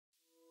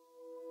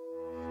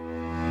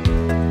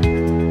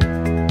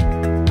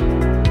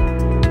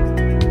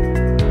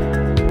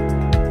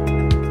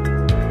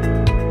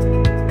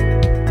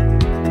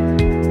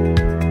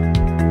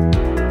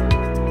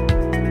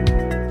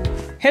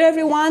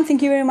everyone,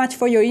 thank you very much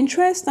for your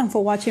interest and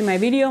for watching my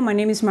video. My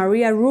name is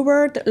Maria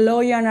Robert,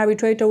 lawyer and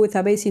arbitrator with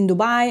a base in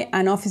Dubai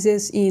and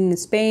offices in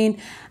Spain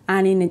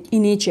and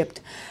in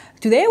Egypt.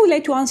 Today I would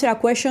like to answer a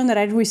question that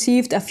I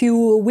received a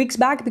few weeks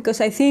back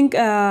because I think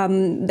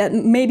that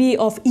may be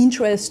of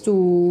interest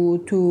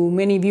to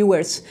many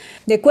viewers.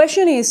 The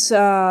question is,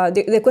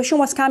 the question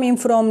was coming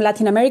from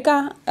Latin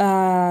America.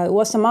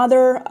 Was a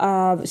mother,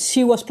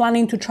 she was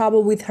planning to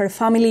travel with her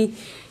family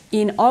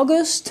in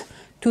August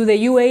to the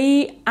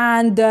UAE,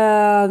 and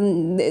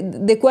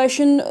the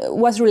question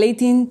was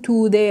relating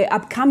to the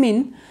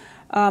upcoming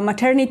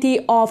maternity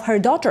of her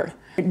daughter.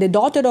 The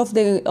daughter of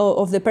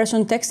the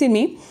person texting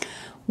me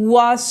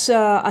was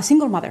a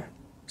single mother.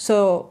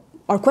 So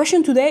our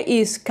question today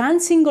is, can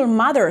single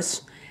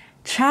mothers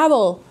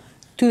travel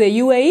to the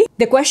UAE?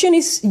 The question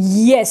is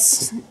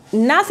yes,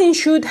 nothing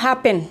should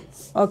happen.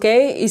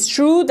 Okay, it's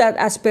true that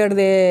as per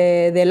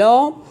the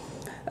law,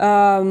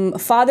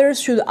 fathers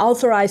should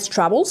authorize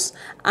travels,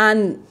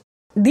 and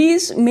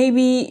this may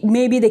be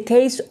the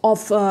case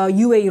of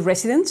UAE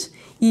residents.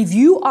 If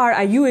you are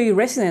a UAE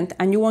resident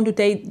and you want to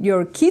take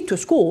your kid to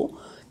school,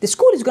 the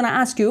school is going to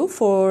ask you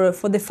for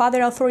the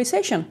father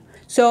authorization.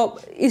 So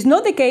it's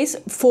not the case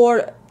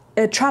for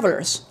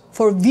travelers,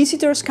 for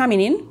visitors coming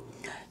in.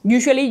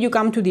 Usually you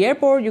come to the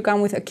airport, you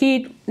come with a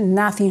kid,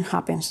 nothing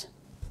happens.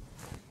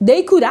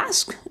 They could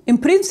ask, in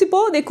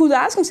principle, they could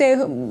ask and say,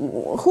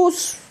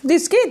 who's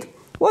this kid?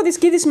 Well, this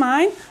kid is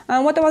mine.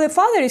 And what about the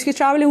father? Is he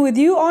traveling with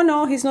you? Oh,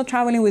 no, he's not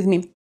traveling with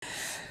me.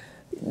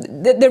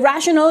 The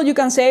rationale, you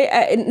can say,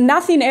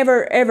 nothing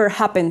ever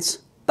happens.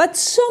 But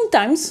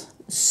sometimes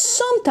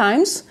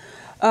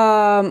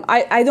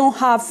I don't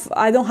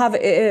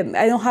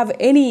have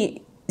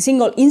any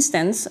single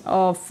instance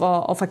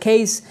of a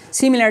case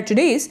similar to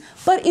this,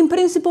 but in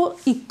principle,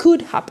 it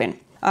could happen.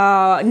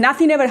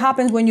 Nothing ever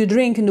happens when you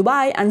drink in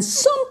Dubai, and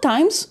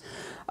sometimes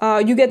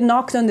you get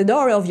knocked on the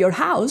door of your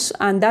house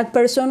and that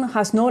person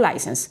has no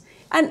license.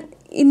 And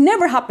it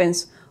never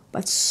happens,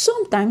 but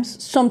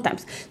sometimes.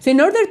 So in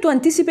order to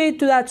anticipate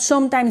to that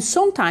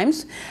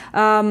sometimes,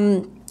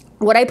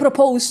 what I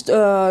proposed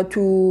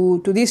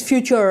to this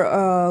future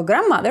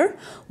grandmother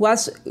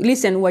was,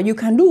 listen, what you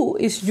can do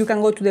is you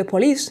can go to the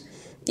police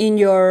in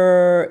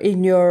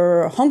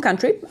your home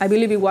country. I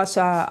believe it was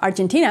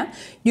Argentina.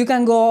 You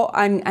can go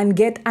and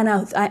get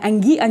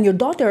and your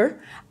daughter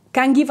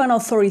can give an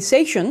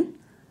authorization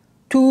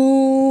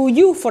to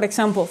you, for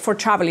example, for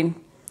traveling.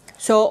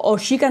 So, or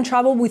she can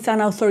travel with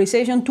an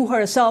authorization to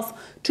herself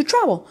to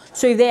travel.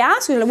 So if they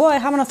ask, well, I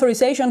have an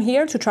authorization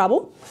here to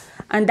travel,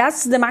 and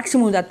that's the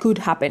maximum that could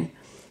happen,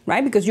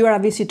 right? Because you are a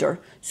visitor.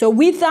 So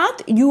with that,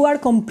 you are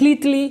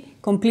completely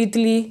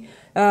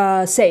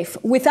safe.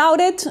 Without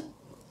it,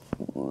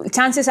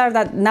 chances are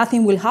that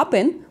nothing will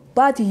happen,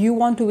 but you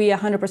want to be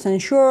 100%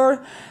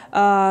 sure,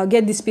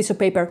 get this piece of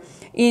paper.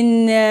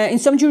 In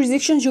some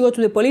jurisdictions, you go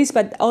to the police,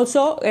 but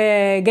also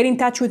get in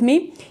touch with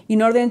me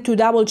in order to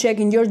double check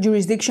in your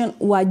jurisdiction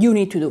what you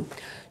need to do.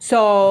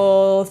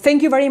 So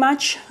thank you very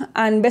much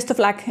and best of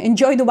luck.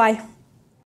 Enjoy Dubai.